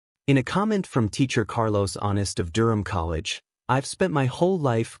In a comment from teacher Carlos Honest of Durham College, "I've spent my whole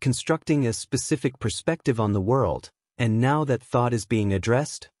life constructing a specific perspective on the world, and now that thought is being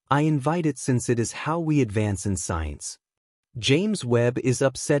addressed, I invite it since it is how we advance in science." James Webb is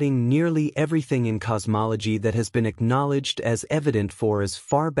upsetting nearly everything in cosmology that has been acknowledged as evident for as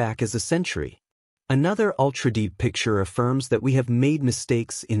far back as a century. Another ultra-deep picture affirms that we have made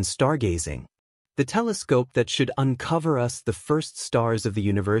mistakes in stargazing. The telescope that should uncover us the first stars of the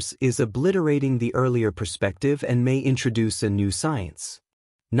universe is obliterating the earlier perspective and may introduce a new science.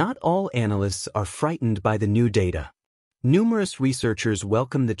 Not all analysts are frightened by the new data. Numerous researchers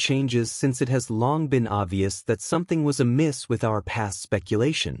welcome the changes since it has long been obvious that something was amiss with our past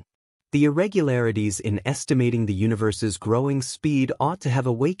speculation. The irregularities in estimating the universe's growing speed ought to have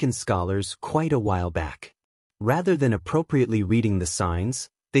awakened scholars quite a while back. Rather than appropriately reading the signs,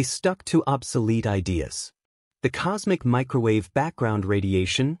 they stuck to obsolete ideas. The cosmic microwave background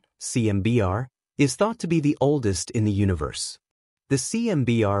radiation, CMBR, is thought to be the oldest in the universe. The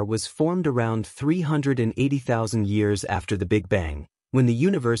CMBR was formed around 380,000 years after the Big Bang, when the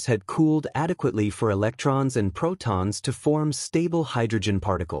universe had cooled adequately for electrons and protons to form stable hydrogen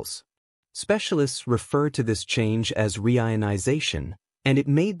particles. Specialists refer to this change as reionization, and it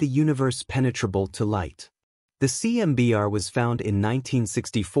made the universe penetrable to light. The CMBR was found in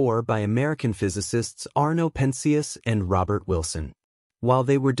 1964 by American physicists Arno Penzias and Robert Wilson. While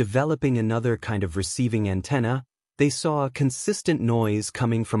they were developing another kind of receiving antenna, they saw a consistent noise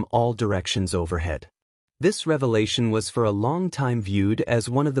coming from all directions overhead. This revelation was for a long time viewed as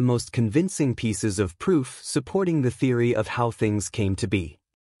one of the most convincing pieces of proof supporting the theory of how things came to be.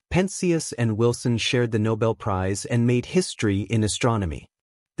 Penzias and Wilson shared the Nobel Prize and made history in astronomy.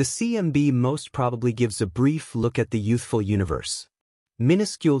 The CMB most probably gives a brief look at the youthful universe.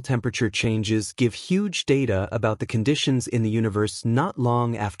 Minuscule temperature changes give huge data about the conditions in the universe not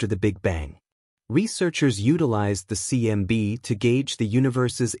long after the Big Bang. Researchers utilized the CMB to gauge the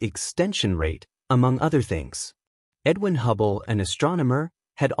universe's extension rate, among other things. Edwin Hubble, an astronomer,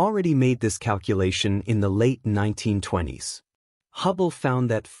 had already made this calculation in the late 1920s. Hubble found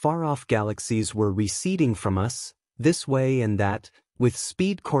that far-off galaxies were receding from us, this way and that, with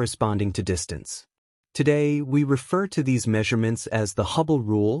speed corresponding to distance. Today, we refer to these measurements as the Hubble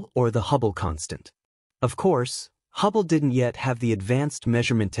rule or the Hubble constant. Of course, Hubble didn't yet have the advanced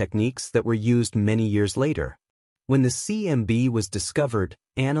measurement techniques that were used many years later. When the CMB was discovered,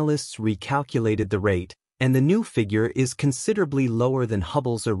 analysts recalculated the rate, and the new figure is considerably lower than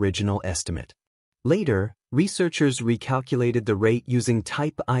Hubble's original estimate. Later, researchers recalculated the rate using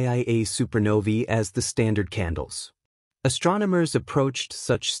type Ia supernovae as the standard candles. Astronomers approached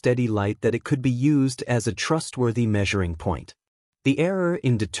such steady light that it could be used as a trustworthy measuring point. The error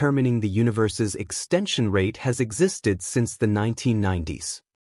in determining the universe's extension rate has existed since the 1990s.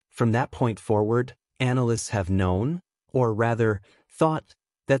 From that point forward, analysts have known, or rather, thought,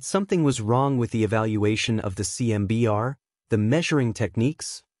 that something was wrong with the evaluation of the CMBR, the measuring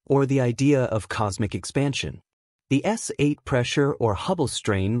techniques, or the idea of cosmic expansion. The S8 pressure or Hubble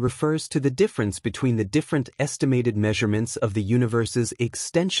strain refers to the difference between the different estimated measurements of the universe's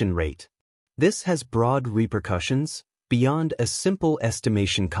extension rate. This has broad repercussions, beyond a simple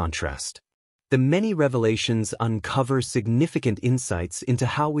estimation contrast. The many revelations uncover significant insights into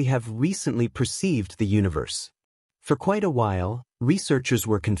how we have recently perceived the universe. For quite a while, researchers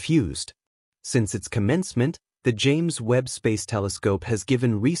were confused. Since its commencement, the James Webb Space Telescope has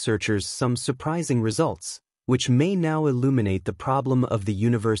given researchers some surprising results, which may now illuminate the problem of the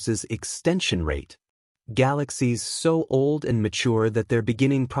universe's extension rate. Galaxies so old and mature that their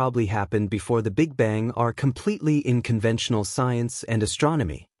beginning probably happened before the Big Bang are completely in conventional science and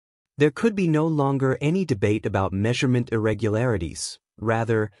astronomy. There could be no longer any debate about measurement irregularities.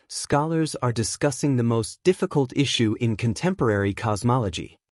 Rather, scholars are discussing the most difficult issue in contemporary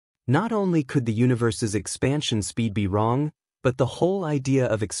cosmology. Not only could the universe's expansion speed be wrong, but the whole idea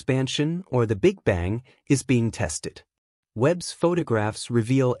of expansion, or the Big Bang, is being tested. Webb's photographs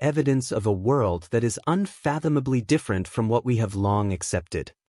reveal evidence of a world that is unfathomably different from what we have long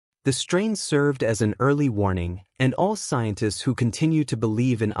accepted. The strain served as an early warning, and all scientists who continue to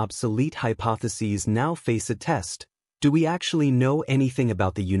believe in obsolete hypotheses now face a test. Do we actually know anything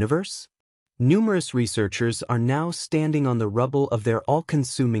about the universe? Numerous researchers are now standing on the rubble of their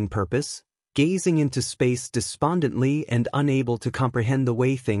all-consuming purpose, gazing into space despondently and unable to comprehend the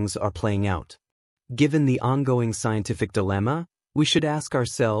way things are playing out. Given the ongoing scientific dilemma, we should ask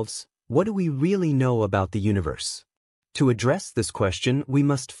ourselves, what do we really know about the universe? To address this question, we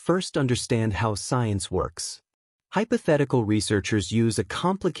must first understand how science works. Hypothetical researchers use a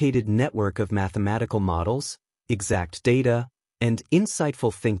complicated network of mathematical models, exact data, and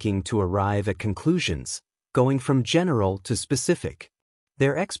insightful thinking to arrive at conclusions, going from general to specific.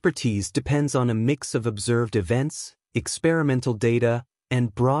 Their expertise depends on a mix of observed events, experimental data,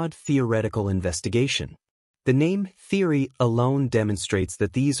 and broad theoretical investigation. The name theory alone demonstrates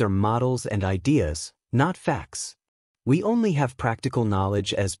that these are models and ideas, not facts. We only have practical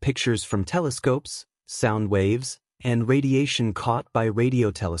knowledge as pictures from telescopes, sound waves, and radiation caught by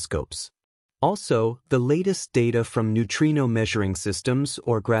radio telescopes. Also, the latest data from neutrino measuring systems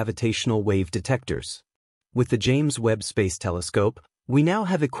or gravitational wave detectors. With the James Webb Space Telescope, we now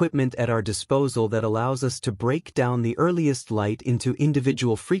have equipment at our disposal that allows us to break down the earliest light into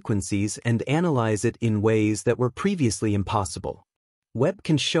individual frequencies and analyze it in ways that were previously impossible. Webb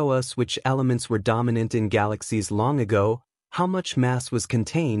can show us which elements were dominant in galaxies long ago, how much mass was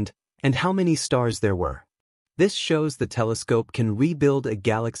contained, and how many stars there were. This shows the telescope can rebuild a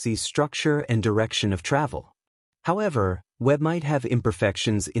galaxy's structure and direction of travel. However, Webb might have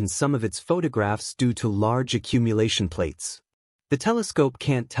imperfections in some of its photographs due to large accumulation plates. The telescope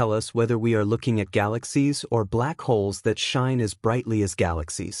can't tell us whether we are looking at galaxies or black holes that shine as brightly as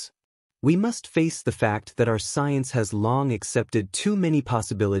galaxies. We must face the fact that our science has long accepted too many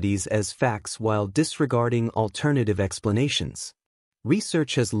possibilities as facts while disregarding alternative explanations.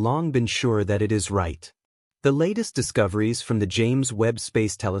 Research has long been sure that it is right. The latest discoveries from the James Webb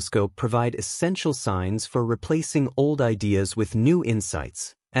Space Telescope provide essential signs for replacing old ideas with new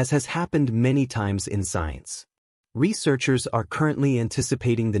insights, as has happened many times in science. Researchers are currently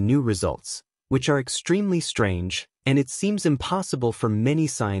anticipating the new results, which are extremely strange, and it seems impossible for many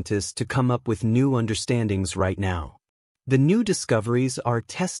scientists to come up with new understandings right now. The new discoveries are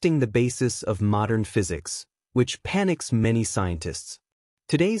testing the basis of modern physics, which panics many scientists.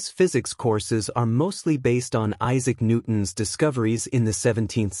 Today's physics courses are mostly based on Isaac Newton's discoveries in the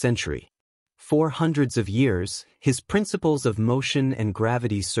 17th century. For hundreds of years, his principles of motion and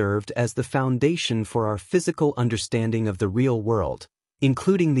gravity served as the foundation for our physical understanding of the real world,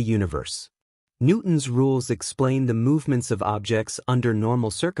 including the universe. Newton's rules explain the movements of objects under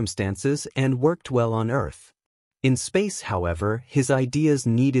normal circumstances and worked well on Earth. In space, however, his ideas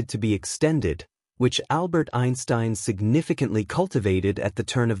needed to be extended, which Albert Einstein significantly cultivated at the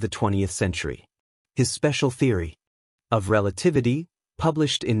turn of the 20th century. His special theory of relativity,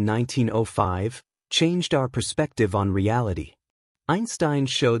 published in 1905, changed our perspective on reality. Einstein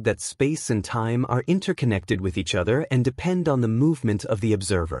showed that space and time are interconnected with each other and depend on the movement of the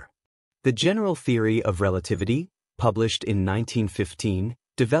observer. The general theory of relativity, published in 1915,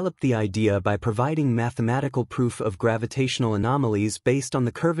 developed the idea by providing mathematical proof of gravitational anomalies based on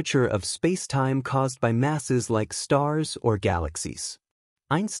the curvature of space-time caused by masses like stars or galaxies.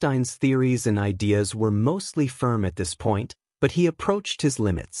 Einstein's theories and ideas were mostly firm at this point, but he approached his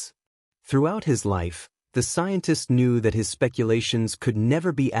limits. Throughout his life, the scientist knew that his speculations could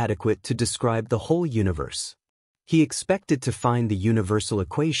never be adequate to describe the whole universe. He expected to find the universal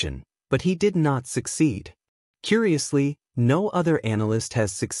equation, but he did not succeed. Curiously, no other analyst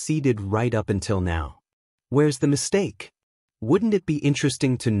has succeeded right up until now. Where's the mistake? Wouldn't it be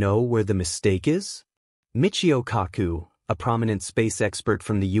interesting to know where the mistake is? Michio Kaku, a prominent space expert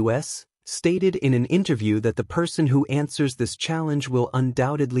from the US, stated in an interview that the person who answers this challenge will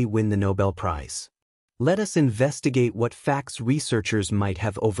undoubtedly win the Nobel Prize. Let us investigate what facts researchers might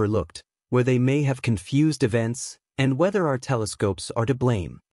have overlooked, where they may have confused events, and whether our telescopes are to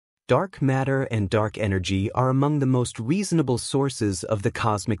blame. Dark matter and dark energy are among the most reasonable sources of the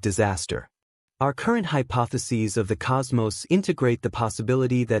cosmic disaster. Our current hypotheses of the cosmos integrate the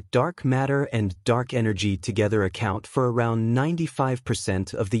possibility that dark matter and dark energy together account for around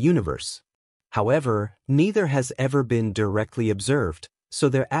 95% of the universe. However, neither has ever been directly observed, so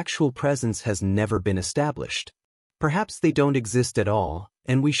their actual presence has never been established. Perhaps they don't exist at all,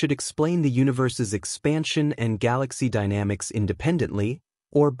 and we should explain the universe's expansion and galaxy dynamics independently,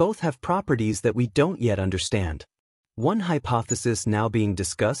 or both have properties that we don't yet understand. One hypothesis now being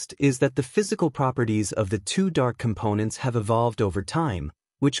discussed is that the physical properties of the two dark components have evolved over time,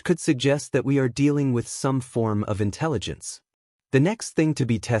 which could suggest that we are dealing with some form of intelligence. The next thing to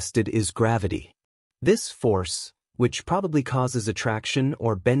be tested is gravity. This force, which probably causes attraction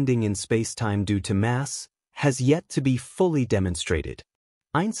or bending in space-time due to mass, has yet to be fully demonstrated.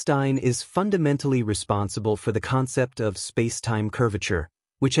 Einstein is fundamentally responsible for the concept of space-time curvature,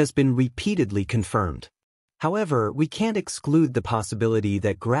 which has been repeatedly confirmed. However, we can't exclude the possibility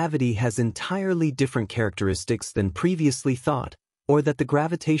that gravity has entirely different characteristics than previously thought, or that the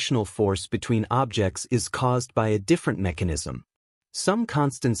gravitational force between objects is caused by a different mechanism. Some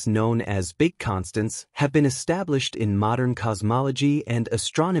constants known as big constants have been established in modern cosmology and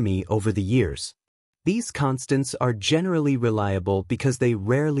astronomy over the years. These constants are generally reliable because they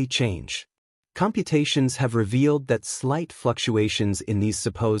rarely change. Computations have revealed that slight fluctuations in these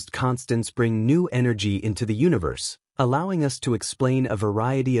supposed constants bring new energy into the universe, allowing us to explain a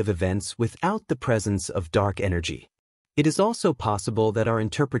variety of events without the presence of dark energy. It is also possible that our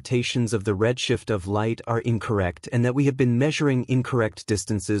interpretations of the redshift of light are incorrect and that we have been measuring incorrect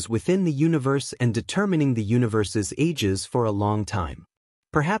distances within the universe and determining the universe's ages for a long time.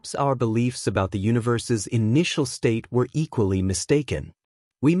 Perhaps our beliefs about the universe's initial state were equally mistaken.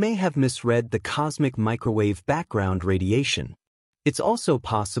 We may have misread the cosmic microwave background radiation. It's also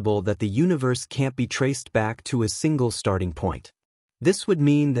possible that the universe can't be traced back to a single starting point. This would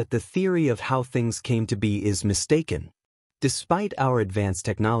mean that the theory of how things came to be is mistaken. Despite our advanced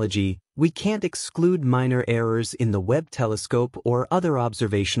technology, we can't exclude minor errors in the Webb telescope or other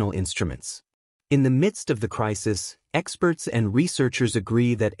observational instruments. In the midst of the crisis, experts and researchers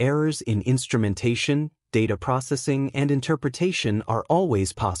agree that errors in instrumentation, data processing, and interpretation are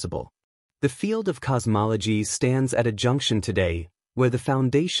always possible. The field of cosmology stands at a junction today, where the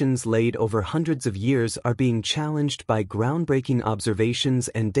foundations laid over hundreds of years are being challenged by groundbreaking observations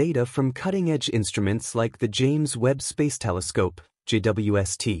and data from cutting-edge instruments like the James Webb Space Telescope,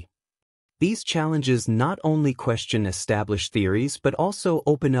 JWST. These challenges not only question established theories but also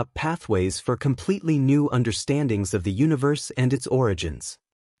open up pathways for completely new understandings of the universe and its origins.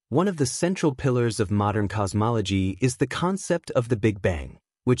 One of the central pillars of modern cosmology is the concept of the Big Bang,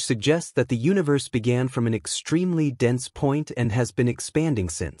 which suggests that the universe began from an extremely dense point and has been expanding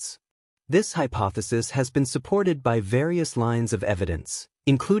since. This hypothesis has been supported by various lines of evidence,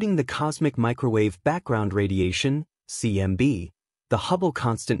 including the cosmic microwave background radiation, CMB, the Hubble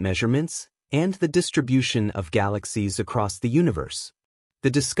constant measurements, and the distribution of galaxies across the universe. The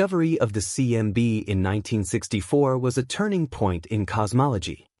discovery of the CMB in 1964 was a turning point in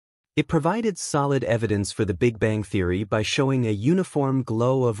cosmology. It provided solid evidence for the Big Bang theory by showing a uniform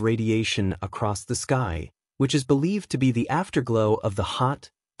glow of radiation across the sky, which is believed to be the afterglow of the hot,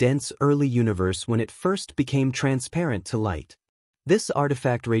 dense early universe when it first became transparent to light. This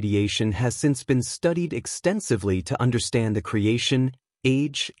artifact radiation has since been studied extensively to understand the creation,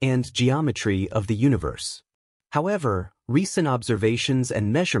 age, and geometry of the universe. However, recent observations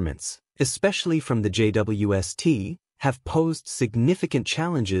and measurements, especially from the JWST, have posed significant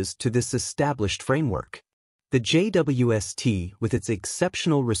challenges to this established framework. The JWST, with its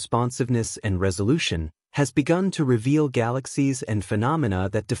exceptional responsiveness and resolution, has begun to reveal galaxies and phenomena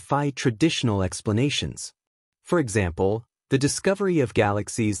that defy traditional explanations. For example, the discovery of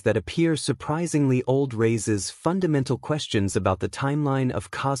galaxies that appear surprisingly old raises fundamental questions about the timeline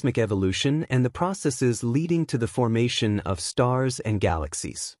of cosmic evolution and the processes leading to the formation of stars and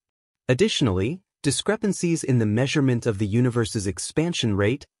galaxies. Additionally, discrepancies in the measurement of the universe's expansion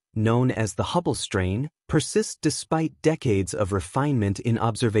rate, known as the Hubble strain, persist despite decades of refinement in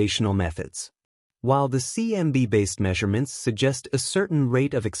observational methods. While the CMB-based measurements suggest a certain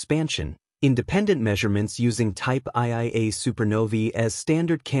rate of expansion, independent measurements using type Ia supernovae as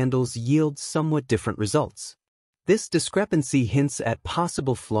standard candles yield somewhat different results. This discrepancy hints at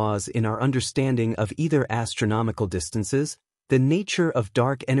possible flaws in our understanding of either astronomical distances, the nature of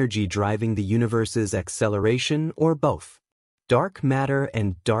dark energy driving the universe's acceleration, or both. Dark matter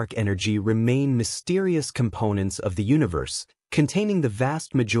and dark energy remain mysterious components of the universe, containing the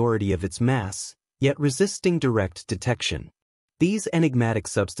vast majority of its mass, yet resisting direct detection. These enigmatic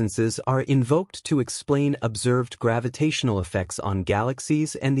substances are invoked to explain observed gravitational effects on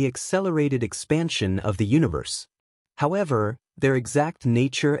galaxies and the accelerated expansion of the universe. However, their exact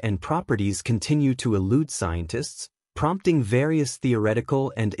nature and properties continue to elude scientists, prompting various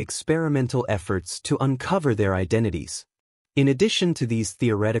theoretical and experimental efforts to uncover their identities. In addition to these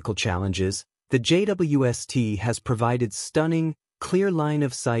theoretical challenges, the JWST has provided stunning, clear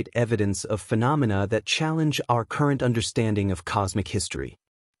line-of-sight evidence of phenomena that challenge our current understanding of cosmic history.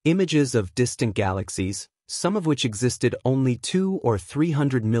 Images of distant galaxies, some of which existed only 200 or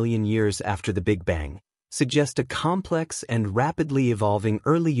 300 million years after the Big Bang, suggest a complex and rapidly evolving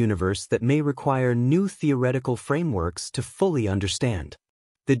early universe that may require new theoretical frameworks to fully understand.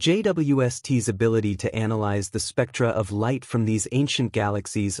 The JWST's ability to analyze the spectra of light from these ancient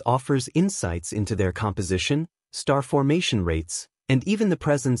galaxies offers insights into their composition, star formation rates, and even the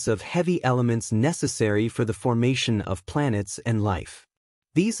presence of heavy elements necessary for the formation of planets and life.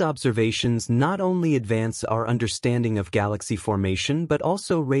 These observations not only advance our understanding of galaxy formation but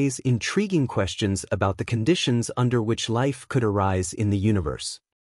also raise intriguing questions about the conditions under which life could arise in the universe.